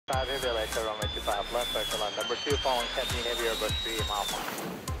25 heavy Electro, runway 25 left, vector line number 2, following 10 heavy Airbus 3 mile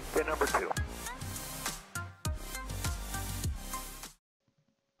 5. Okay, number 2.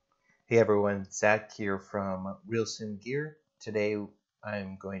 Hey everyone, Zach here from RealSimGear. Today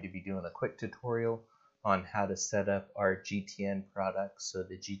I'm going to be doing a quick tutorial on how to set up our GTN products, so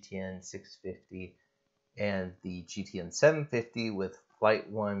the GTN 650 and the GTN 750 with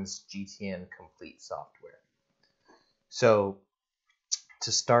Flight 1's GTN Complete software. So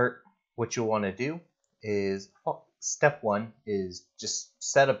to start, what you'll want to do is, step one is just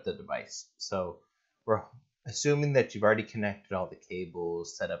set up the device. So we're assuming that you've already connected all the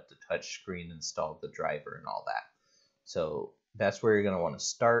cables, set up the touch screen, installed the driver and all that. So that's where you're going to want to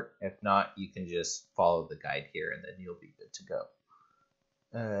start. If not, you can just follow the guide here and then you'll be good to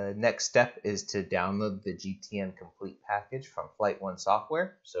go. Next step is to download the GTN Complete package from Flight 1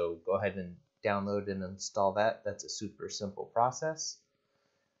 software. So go ahead and download and install that. That's a super simple process.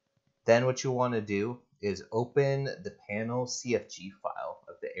 Then what you'll want to do is open the panel CFG file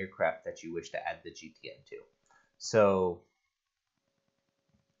of the aircraft that you wish to add the GTN to. So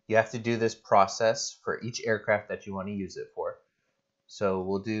you have to do this process for each aircraft that you want to use it for. So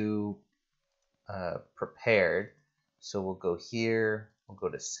we'll do prepared. So we'll go here, we'll go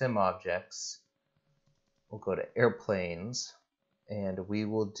to sim objects, we'll go to airplanes, and we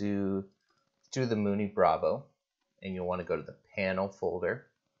will do the Mooney Bravo, and you'll want to go to the panel folder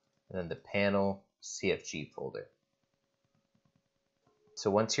and then the panel CFG folder.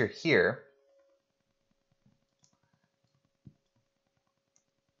 So once you're here,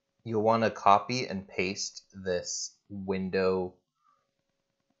 you'll want to copy and paste this window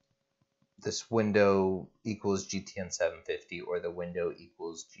equals GTN 750 or the window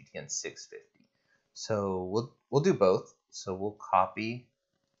equals GTN 650. So we'll do both. So we'll copy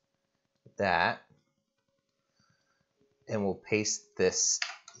that and we'll paste this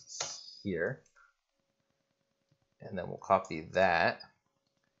here, and then we'll copy that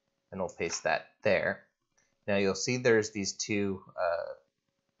and we'll paste that there. Now you'll see there's these two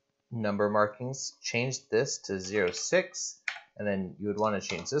number markings. Change this to 06, and then you would want to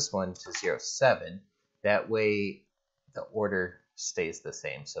change this one to 07. That way the order stays the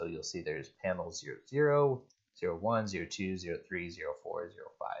same. So you'll see there's panel 00, 01, 02, 03, 04,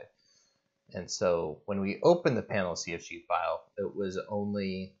 05. And so when we open the panel CFG file, it was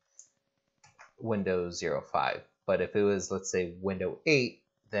only Windows 05. But if it was, let's say, Windows 8,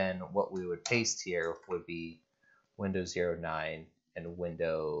 then what we would paste here would be Windows 09 and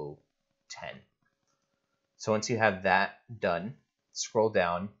Windows 10. So once you have that done, scroll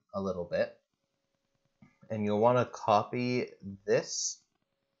down a little bit, and you'll want to copy this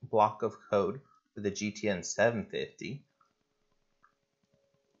block of code for the GTN 750.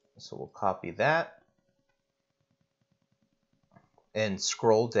 So we'll copy that and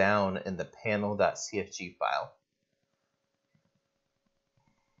scroll down in the panel.cfg file.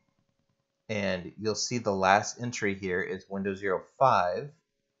 And you'll see the last entry here is Windows 05.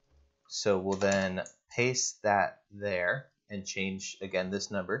 So we'll then paste that there and change again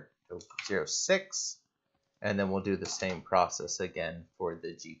this number to 06. And then we'll do the same process again for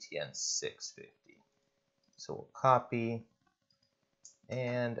the GTN 650. So we'll copy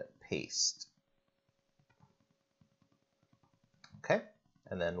and paste. Okay,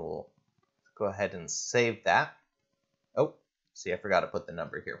 and then we'll go ahead and save that. Oh, see, I forgot to put the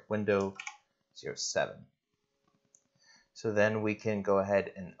number here, Windows 07. So then we can go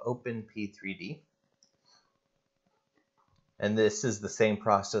ahead and open P3D. And this is the same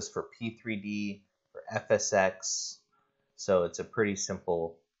process for P3D, for FSX. So it's a pretty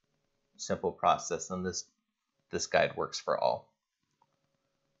simple process, and this guide works for all.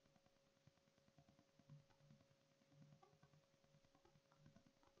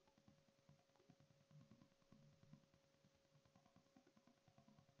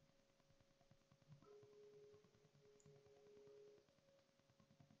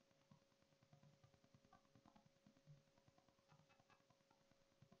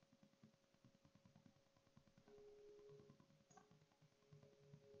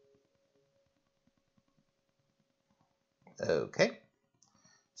 Okay,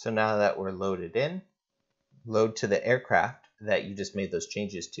 so now that we're loaded in, load to the aircraft that you just made those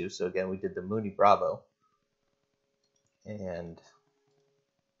changes to. So again, we did the Mooney Bravo, and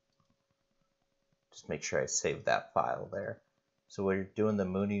just make sure I save that file there. So we're doing the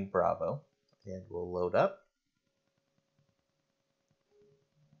Mooney Bravo, and we'll load up.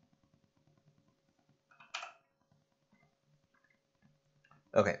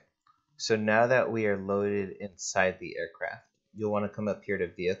 Okay, so now that we are loaded inside the aircraft, you'll want to come up here to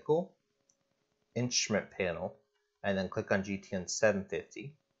Vehicle, Instrument Panel, and then click on GTN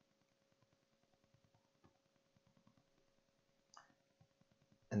 750.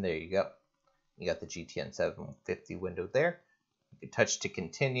 And there you go. You got the GTN 750 window there. You can touch to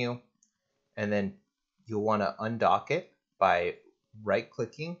continue, and then you'll want to undock it by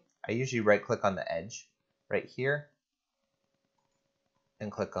right-clicking. I usually right-click on the edge right here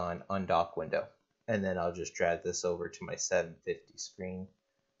and click on undock window. And then I'll just drag this over to my 750 screen.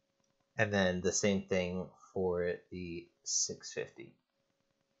 And then the same thing for the 650.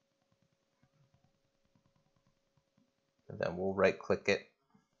 And then we'll right-click it,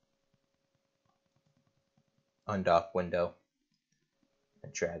 undock window,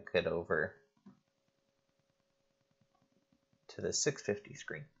 and drag it over to the 650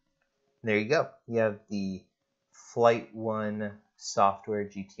 screen. And there you go. You have the Flight 1 Software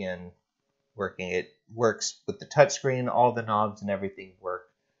GTN working. It works with the touchscreen, all the knobs and everything work.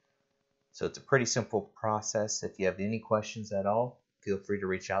 So it's a pretty simple process. If you have any questions at all, feel free to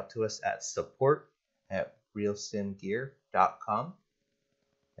reach out to us at support@realsimgear.com.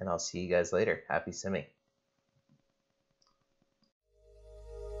 And I'll see you guys later. Happy simming.